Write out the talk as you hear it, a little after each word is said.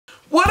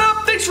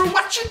Thanks for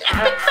watching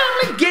Epic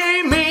Family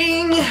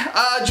Gaming.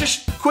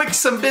 Just quick,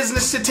 some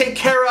business to take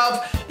care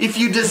of. If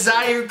you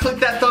desire, click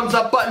that thumbs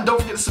up button. Don't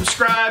forget to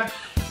subscribe.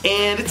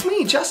 And it's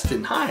me,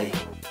 Justin. Hi.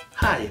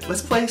 Hi.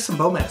 Let's play some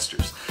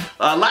Bowmasters.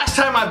 Last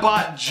time I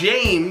bought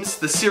James,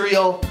 the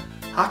serial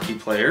hockey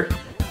player,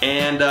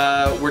 and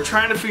we're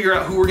trying to figure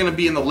out who we're gonna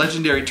be in the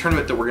legendary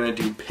tournament that we're gonna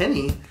do.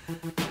 Penny.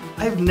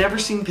 I've never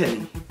seen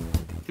Penny.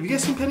 Have you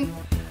guys seen Penny?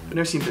 I've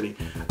never seen Penny.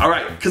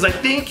 Alright, because I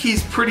think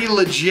he's pretty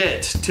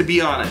legit, to be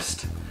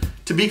honest.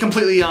 To be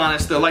completely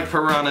honest, they're like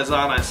piranhas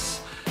on us.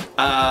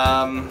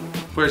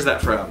 Where's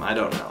that from? I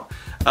don't know.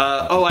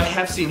 Oh, I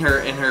have seen her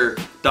and her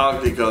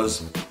dog that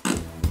goes.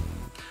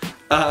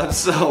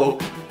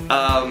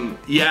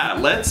 Yeah,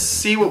 let's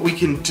see what we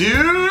can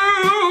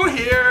do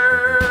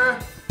here.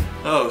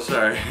 Oh,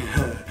 sorry.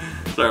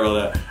 Sorry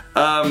about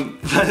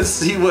that. Let's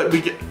see what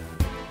we get.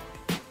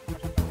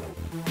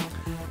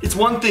 It's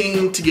one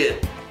thing to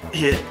get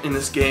hit in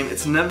this game.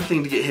 It's another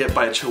thing to get hit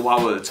by a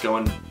chihuahua that's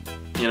going,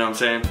 you know what I'm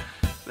saying?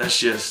 That's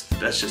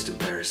just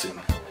embarrassing.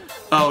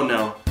 Oh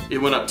no, it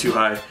went up too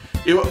high.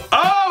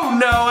 Oh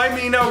no, I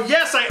mean, oh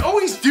yes, I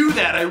always do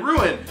that. I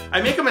ruin.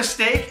 I make a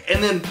mistake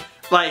and then,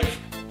 like,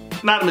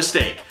 not a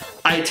mistake.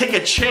 I take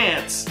a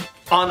chance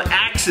on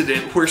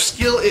accident where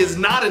skill is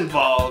not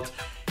involved,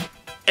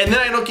 and then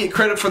I don't get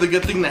credit for the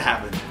good thing that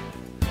happened.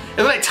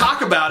 And then I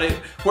talk about it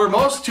where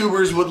most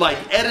tubers would like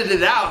edit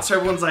it out so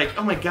everyone's like,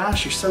 oh my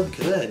gosh, you're so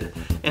good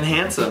and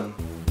handsome.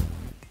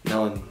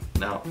 No,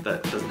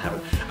 that doesn't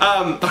happen.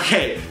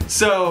 Okay,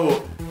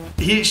 so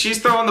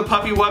she's throwing the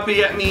puppy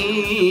wuppy at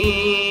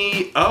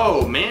me.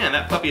 Oh man,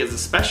 that puppy has a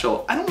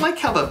special. I don't like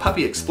how the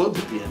puppy explodes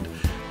at the end.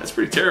 That's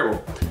pretty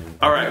terrible.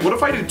 All right, what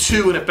if I do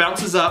 2 and it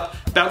bounces up,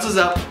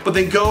 but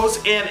then goes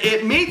and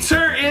it meets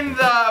her in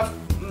the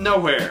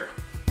nowhere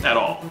at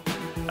all.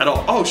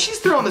 Oh, she's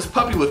throwing this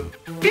puppy with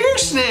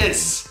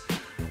fierceness.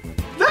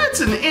 That's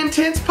an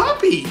intense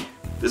puppy.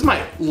 This is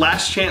my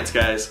last chance,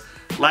 guys.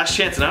 Last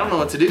chance, and I don't know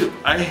what to do.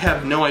 I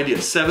have no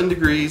idea. 7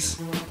 degrees.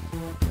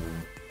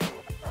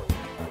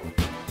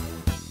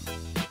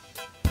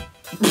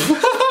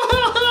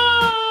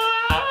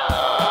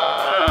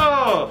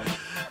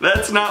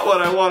 That's not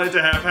what I wanted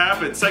to have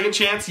happen. Second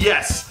chance,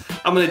 yes,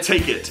 I'm gonna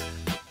take it.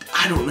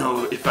 I don't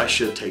know if I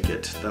should take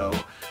it though,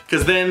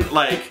 because then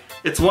like,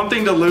 it's one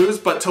thing to lose,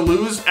 but to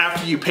lose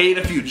after you paid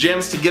a few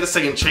gems to get a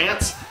second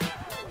chance?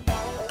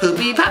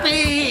 Poopy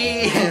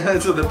puppy!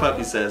 That's what the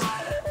puppy says.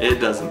 It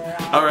doesn't.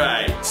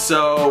 Alright,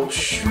 so,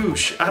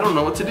 shoosh, I don't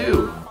know what to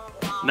do.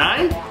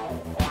 9?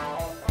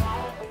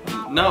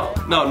 No,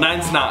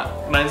 9's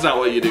not. 9's not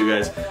what you do,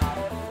 guys.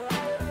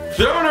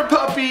 Throwing her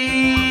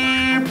puppy!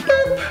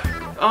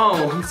 Boop.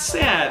 Oh,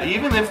 sad.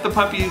 Even if the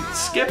puppy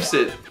skips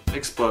it,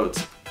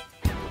 explodes.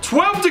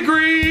 12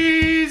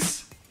 degrees!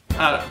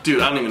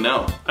 Dude, I don't even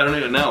know. I don't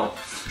even know.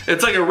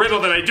 It's like a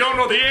riddle that I don't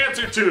know the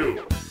answer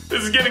to.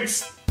 This is getting...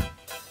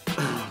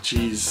 Oh,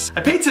 jeez.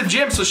 I paid some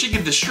gems so she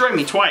could destroy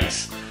me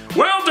twice.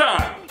 Well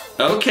done!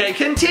 Okay,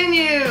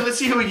 continue. Let's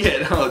see who we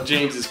get. Oh,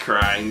 James is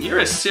crying. You're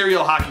a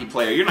serial hockey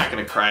player. You're not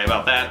gonna cry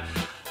about that.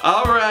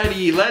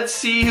 Alrighty, let's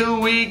see who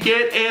we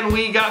get, and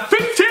we got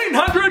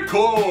 1,500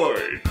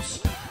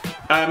 coins.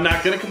 I'm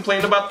not gonna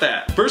complain about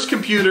that. First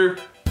computer,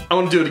 I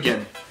wanna do it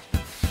again.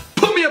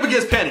 Put me up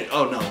against Penny.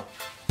 Oh no.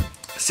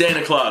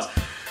 Santa Claus.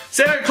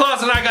 Santa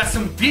Claus and I got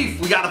some beef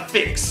we gotta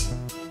fix.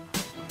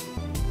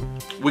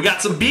 We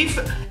got some beef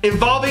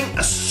involving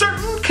a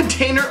certain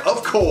container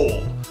of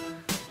coal.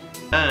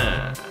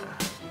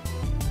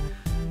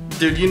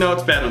 Dude, you know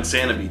it's bad when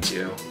Santa beats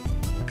you.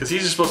 Because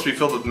he's just supposed to be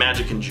filled with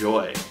magic and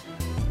joy.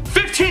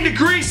 15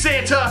 degrees,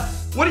 Santa!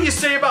 What do you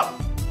say about...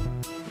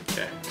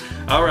 Okay.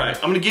 Alright,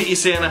 I'm gonna get you,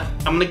 Santa.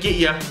 I'm gonna get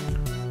you.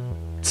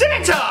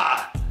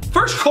 Santa!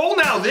 First coal,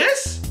 now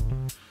this?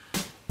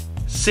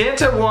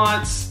 Santa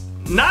wants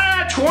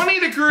 20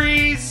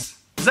 degrees.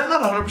 Is that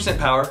not 100%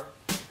 power?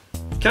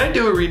 Can I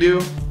do a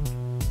redo?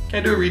 Can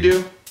I do a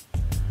redo?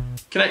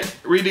 Can I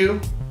redo?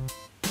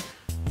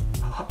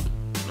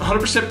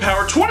 100%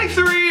 power,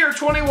 23 or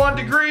 21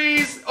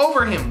 degrees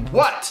over him.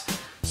 What?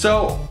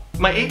 So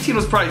my 18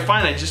 was probably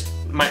fine. I just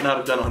might not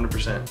have done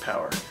 100%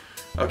 power.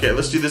 Okay,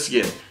 let's do this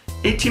again.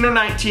 18 or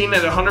 19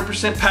 at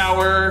 100%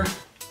 power.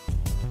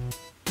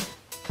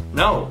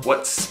 No,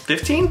 what's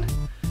 15?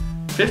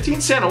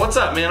 15? Santa, what's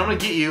up, man? I'm gonna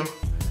get you.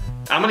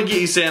 I'm gonna get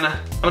you, Santa.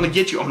 I'm gonna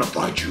get you. I'm gonna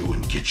find you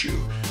and get you.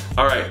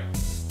 All right.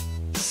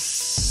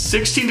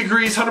 16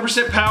 degrees,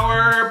 100%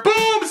 power.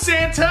 Boom,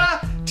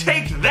 Santa!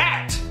 Take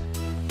that!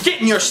 Get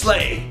in your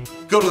sleigh.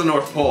 Go to the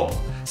North Pole.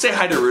 Say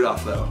hi to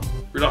Rudolph, though.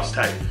 Rudolph's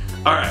tight.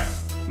 All right.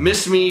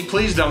 Miss me.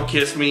 Please don't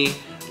kiss me.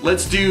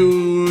 Let's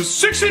do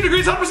 16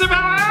 degrees, 100%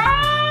 power.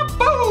 Ah,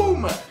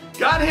 boom!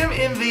 Got him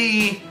in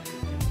the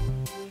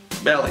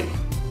belly.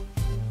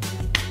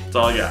 That's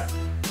all I got.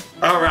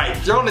 Alright,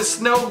 throwing a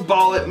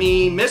snowball at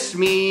me, missed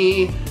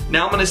me.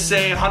 Now I'm gonna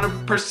say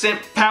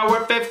 100%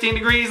 power, 15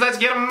 degrees, let's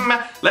get him.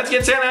 Let's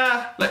get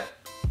Santa.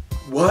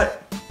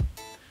 What?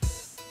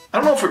 I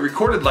don't know if it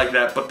recorded like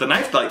that, but the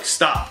knife like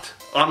stopped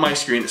on my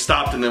screen. It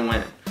stopped and then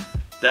went.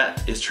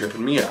 That is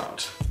tripping me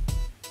out.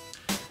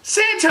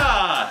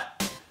 Santa!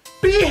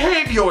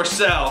 Behave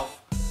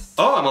yourself!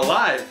 Oh, I'm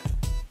alive.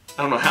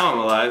 I don't know how I'm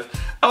alive.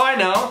 Oh, I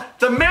know.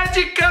 The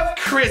magic of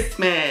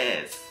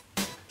Christmas.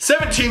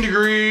 17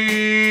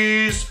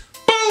 degrees.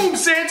 Boom,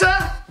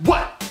 Santa!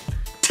 What?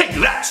 Take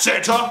that,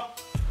 Santa!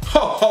 Ho,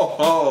 ho,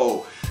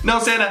 ho. No,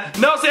 Santa.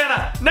 No,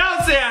 Santa. No,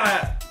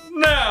 Santa.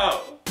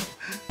 No.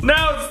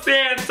 No,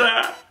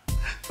 Santa.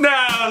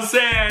 No,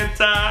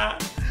 Santa.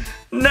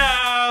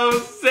 No,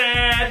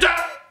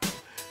 Santa.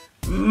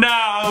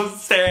 No,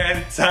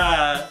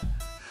 Santa.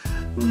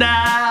 No.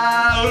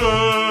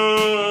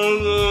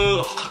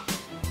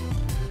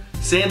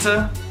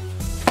 Santa,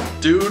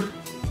 dude,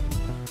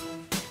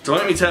 don't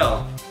make me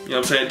tell. You know what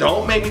I'm saying?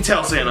 Don't make me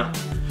tell, Santa.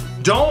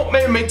 Don't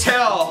make me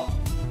tell.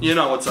 You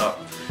know what's up.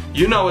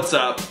 You know what's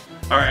up.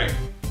 All right,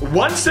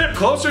 one step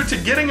closer to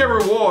getting a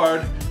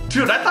reward.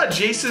 Dude, I thought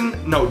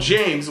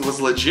James was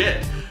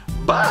legit,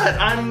 but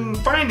I'm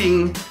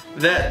finding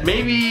that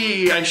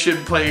maybe I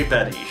should play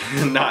Betty,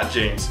 not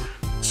James.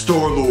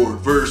 Star-Lord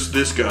versus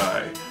this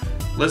guy.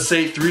 Let's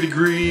say 3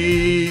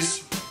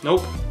 degrees.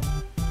 Nope.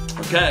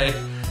 Okay.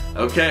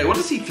 Okay, what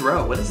does he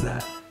throw? What is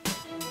that?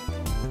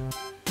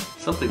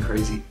 Something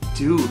crazy.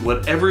 Dude,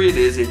 whatever it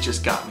is, it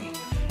just got me.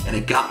 And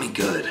it got me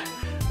good.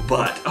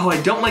 But, oh, I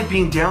don't like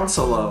being down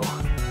so low.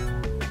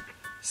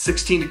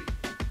 16.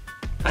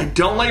 I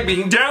don't like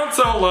being down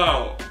so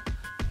low.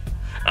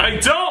 I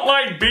don't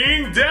like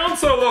being down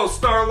so low,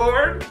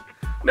 Star-Lord.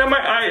 Now my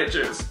eye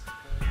itches.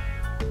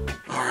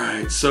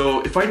 Alright,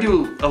 so if I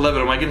do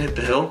 11, am I gonna hit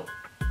the hill?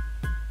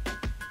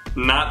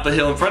 Not the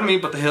hill in front of me,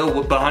 but the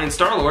hill behind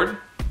Star-Lord.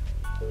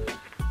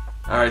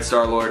 Alright,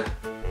 Star-Lord.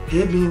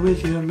 Hit me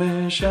with your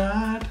mash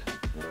shot.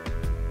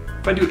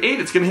 If I do 8,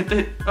 it's gonna hit the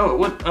hit. Oh,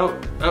 what? Oh.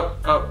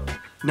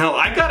 No,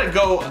 I gotta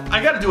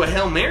do a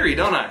Hail Mary,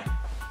 don't I?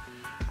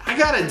 I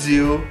gotta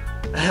do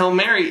a Hail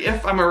Mary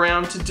if I'm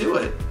around to do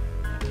it.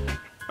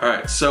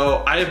 Alright,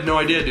 so I have no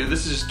idea, dude.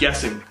 This is just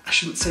guessing. I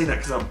shouldn't say that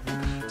because I'm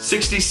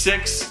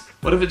 66.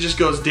 What if it just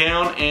goes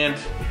down and...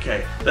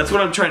 Okay, that's what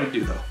I'm trying to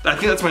do though. I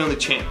think that's my only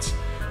chance,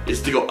 is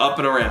to go up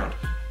and around.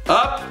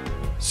 Up,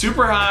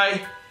 super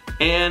high,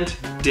 and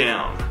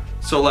down.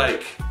 So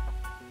like,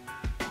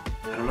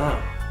 I don't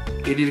know,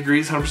 80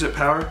 degrees, 100%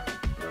 power.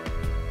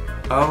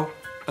 O,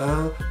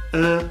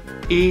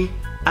 E,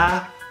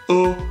 I,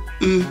 O,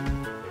 U.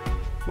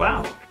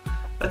 Wow,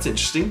 that's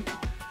interesting.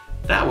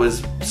 That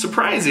was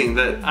surprising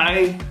that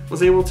I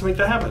was able to make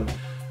that happen.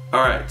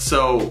 All right,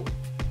 so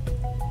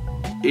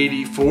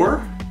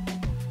 84.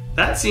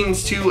 That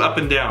seems too up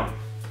and down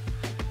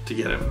to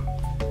get him.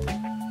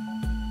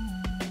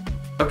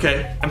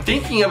 Okay, I'm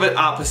thinking of it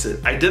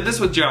opposite. I did this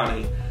with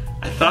Johnny.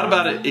 I thought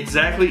about it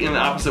exactly in the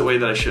opposite way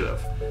that I should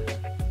have.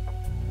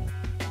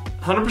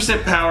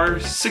 100% power,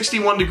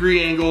 61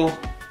 degree angle.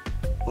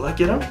 Will that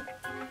get him?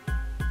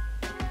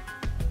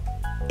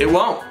 It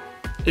won't.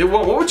 It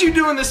won't. What would you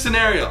do in this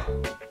scenario?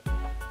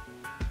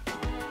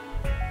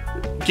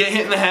 Get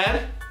hit in the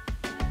head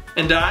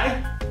and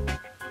die?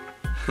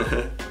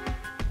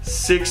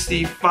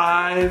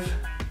 65.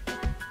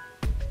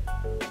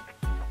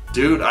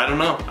 Dude, I don't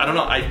know. I don't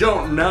know.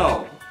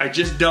 I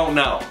just don't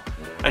know.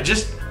 I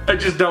just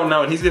don't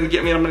know, and he's gonna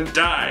get me and I'm gonna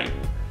die.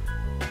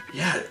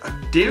 Yeah,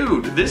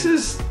 dude, this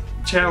is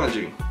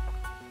challenging.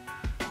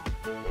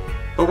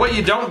 But what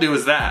you don't do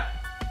is that.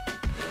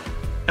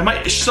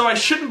 So I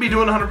shouldn't be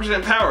doing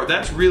 100% power.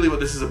 That's really what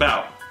this is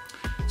about.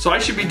 So I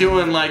should be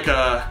doing like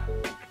I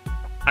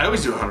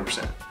always do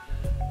 100%.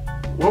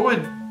 What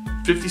would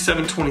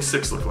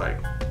 5726 look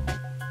like?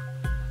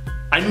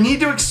 I need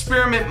to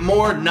experiment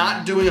more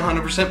not doing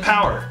 100%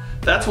 power.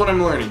 That's what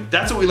I'm learning.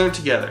 That's what we learned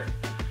together.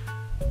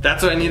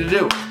 That's what I need to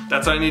do.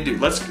 That's what I need to do.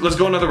 Let's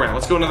go another round.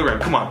 Let's go another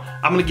round. Come on.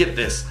 I'm gonna get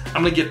this.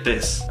 I'm gonna get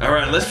this. All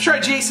right, let's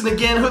try Jason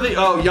again.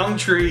 Oh, Young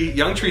Tree.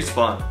 Young Tree's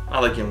fun. I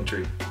like Young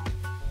Tree.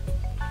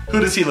 Who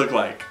does he look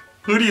like?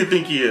 Who do you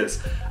think he is?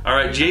 All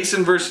right, James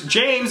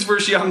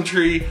versus Young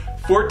Tree.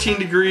 14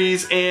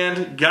 degrees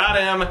and got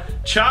him.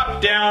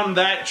 Chop down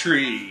that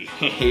tree.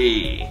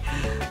 Hey,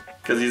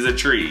 because he's a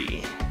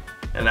tree.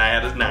 And I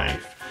had a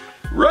knife.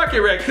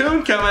 Rocket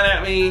Raccoon coming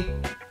at me.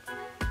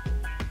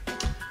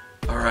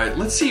 All right,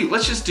 let's see.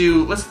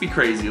 Let's be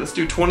crazy. Let's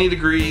do 20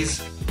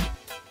 degrees.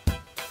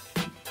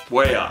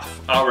 Way off.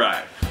 All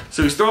right.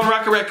 So he's throwing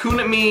Rocket Raccoon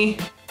at me.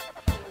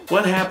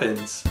 What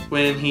happens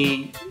when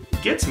he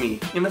gets me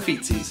in the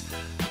feetsies?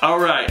 All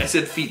right, I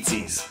said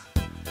feetsies.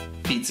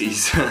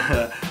 Feetsies.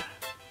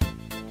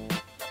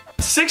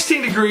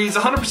 16 degrees,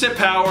 100%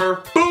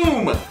 power.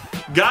 Boom!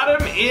 Got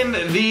him in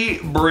the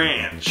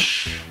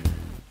branch.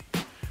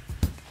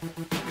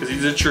 Because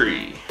he's a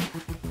tree.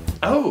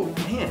 Oh,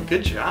 man,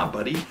 good job,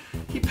 buddy.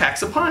 He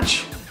packs a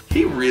punch.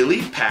 He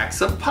really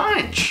packs a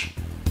punch.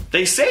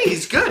 They say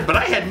he's good, but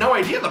I had no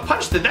idea the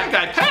punch that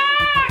guy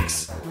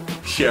packs.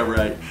 Yeah,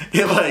 right.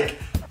 It like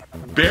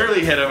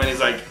barely hit him and he's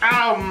like,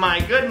 oh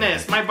my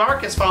goodness, my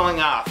bark is falling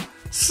off.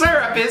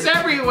 Syrup is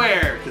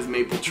everywhere. Because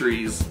maple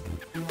trees.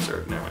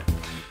 Syrup, no way.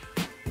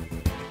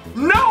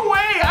 No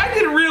way, I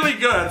did really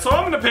good. So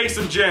I'm gonna pay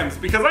some gems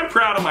because I'm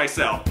proud of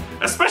myself.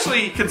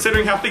 especially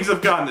considering how things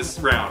have gone this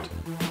round.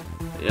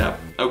 Yeah,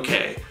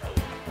 okay.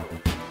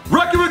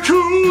 Rocket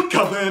Raccoon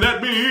coming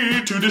at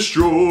me to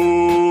destroy.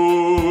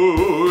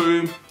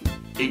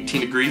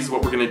 18 degrees is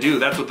what we're gonna do.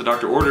 That's what the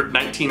doctor ordered,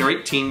 19 or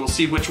 18. We'll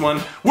see which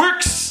one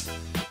works.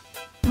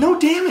 No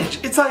damage.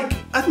 It's like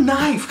a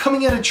knife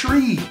coming at a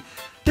tree.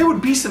 There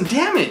would be some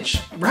damage,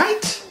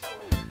 right?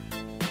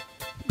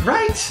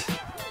 Right?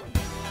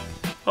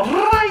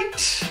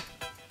 Right.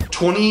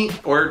 20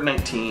 or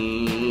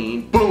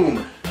 19.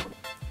 Boom.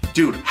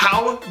 Dude,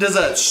 how does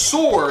a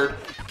sword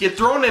get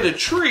thrown at a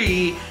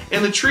tree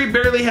and the tree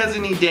barely has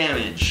any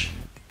damage?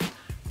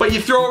 But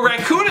you throw a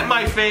raccoon at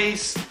my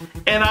face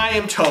and I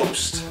am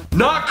toast.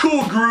 Not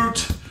cool,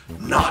 Groot.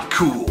 Not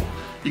cool.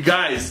 You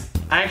guys,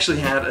 I actually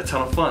had a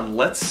ton of fun.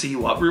 Let's see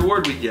what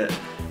reward we get.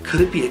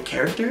 Could it be a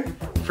character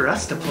for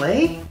us to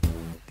play?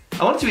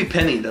 I want it to be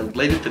Penny, the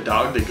lady with the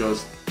dog that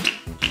goes.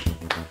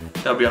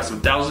 That would be awesome.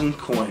 1,000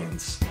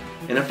 coins.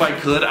 And if I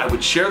could, I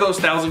would share those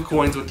 1,000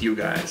 coins with you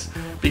guys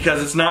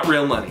because it's not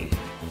real money.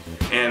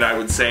 And I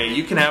would say,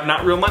 you can have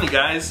not real money,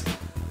 guys.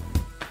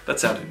 That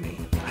sounded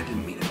mean. I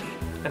didn't mean it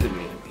mean. I didn't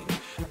mean it mean.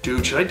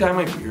 Dude, should I dye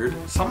my beard?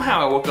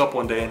 Somehow I woke up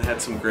one day and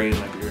had some gray in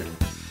my beard.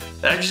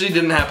 That actually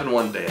didn't happen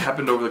one day. It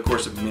happened over the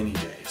course of many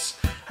days.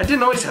 I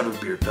didn't always have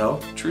a beard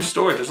though. True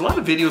story. There's a lot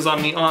of videos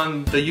on me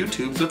on the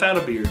YouTubes without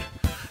a beard.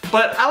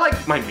 But I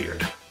like my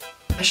beard.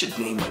 I should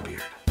name my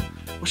beard.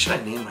 What should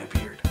I name my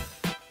beard?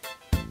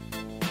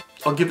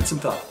 I'll give it some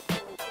thought.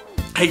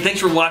 Hey, thanks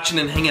for watching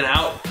and hanging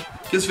out.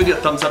 Give this video a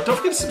thumbs up. Don't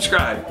forget to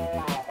subscribe.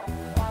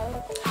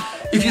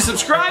 If you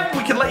subscribe,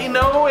 we can let you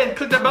know, and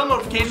click that bell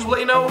notifications will let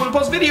you know when we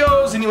post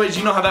videos. Anyways,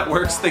 you know how that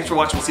works. Thanks for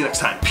watching. We'll see you next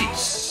time.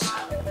 Peace.